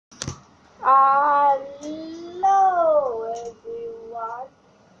Hello everyone.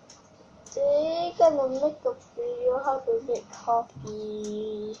 Today gonna make a video how to make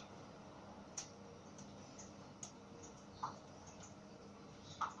coffee.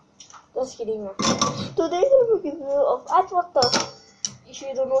 Just kidding. Today gonna make a video of ice water. If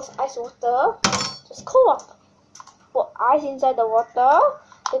you don't know ice water, just cold water. Put ice inside the water.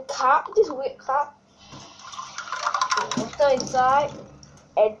 The cup, this weird cup. Put water inside.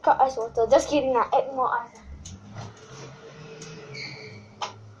 Add cup ice water. Just kidding. Add more ice.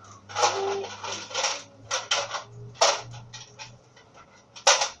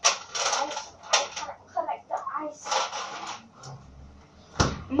 Collect the ice.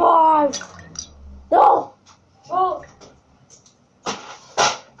 More. No. Oh.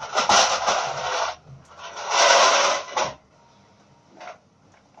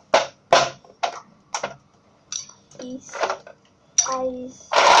 Ice. Ice.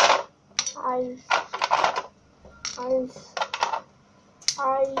 Ice. Ice.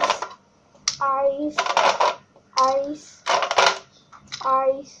 Ice. Ice.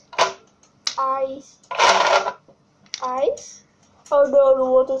 Ice. Ice. Ice. Oh no, the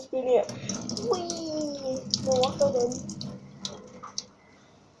water's spilling. Whee! More water then.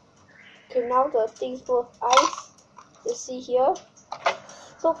 Okay, now the thing's full of ice. You see here.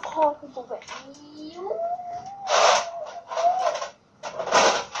 So cold.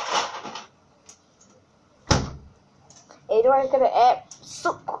 Hey, I'm gonna add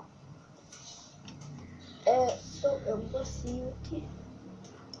soup. Soup and basicity.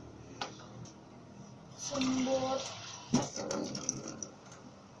 Some more.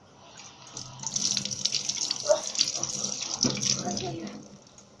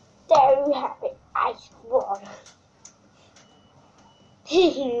 There you have it, ice water.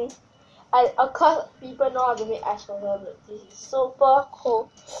 Of course, people know how to make ice water, but this is super cold.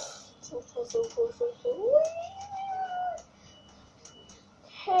 So cold.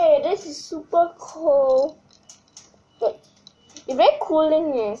 Hey, this is super cold. But it's very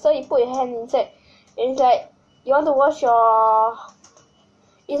cooling, so you put your hand inside. It's like you want to wash your.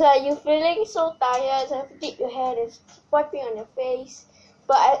 It's like you're feeling so tired, so you have to dip your hand and wiping on your face.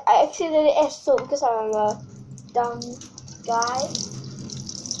 But I accidentally add soap because I'm a dumb guy.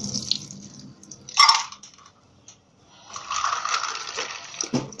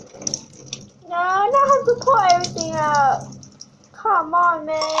 No, I don't have to pour everything out. Come on,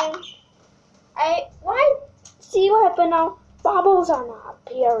 man. Why? See what happened now? Bubbles are not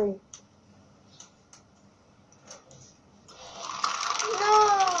appearing.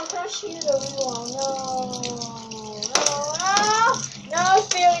 No, don't shoot everyone. No,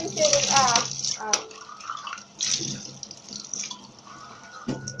 feeling.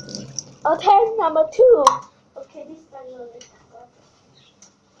 Okay, number 2. Okay, this time let's go.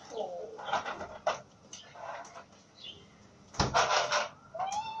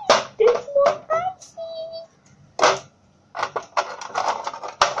 There's more icy.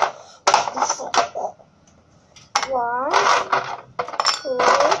 One, 2,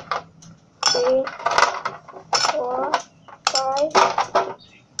 3, 4, 5,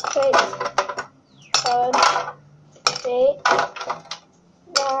 6, 7, 8,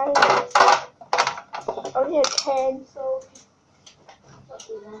 9. Only a 10, so not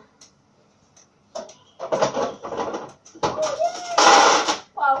enough.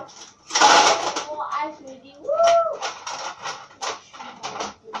 Wow, more ice ready. Woo!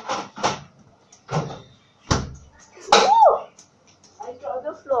 I dropped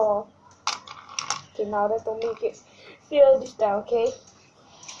the floor. Okay, now that don't make it. Fill this down, okay?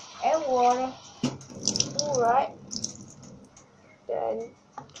 And water. Alright. Then,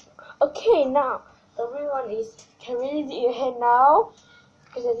 okay, now the real one is can really dip your hand now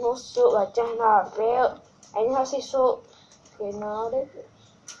because there's no soap like just now I failed. I didn't have to say soap. Okay, now that's it.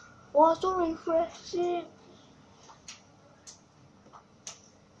 Wow, so refreshing.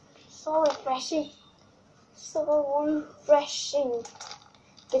 So refreshing.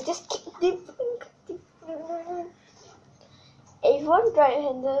 They just keep dipping. If you want to dry your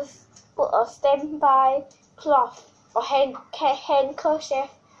hand, just put a standby cloth or handkerchief.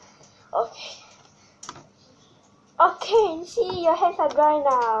 Okay. Okay, see, your hands are dry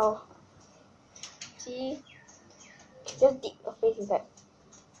now. See? Just dip your face inside.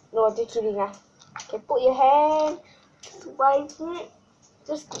 No, just kidding. Okay, put your hand, just wipe it.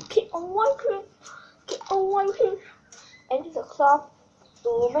 Just keep on wiping. And use a cloth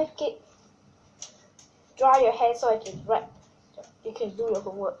to make it dry your hands so you can do your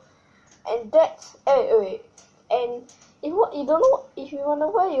homework. And that's wait. And if you don't know, if you wonder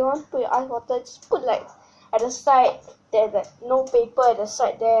where you want to put your ice water, just put like at the side. There's like no paper at the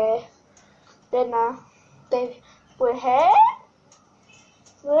side there. Then they put hair.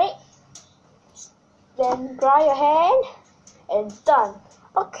 Right. Then dry your hand and done.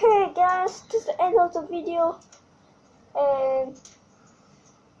 Okay guys, this is the end of the video. And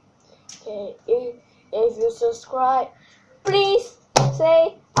okay, if you subscribe, please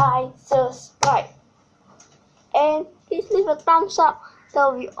say I subscribe. And please leave a thumbs up. That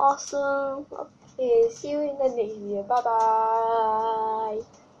will be awesome. Okay, see you in the next video. Bye bye.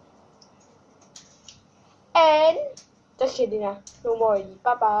 And just kidding, no more already.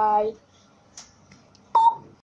 Bye bye.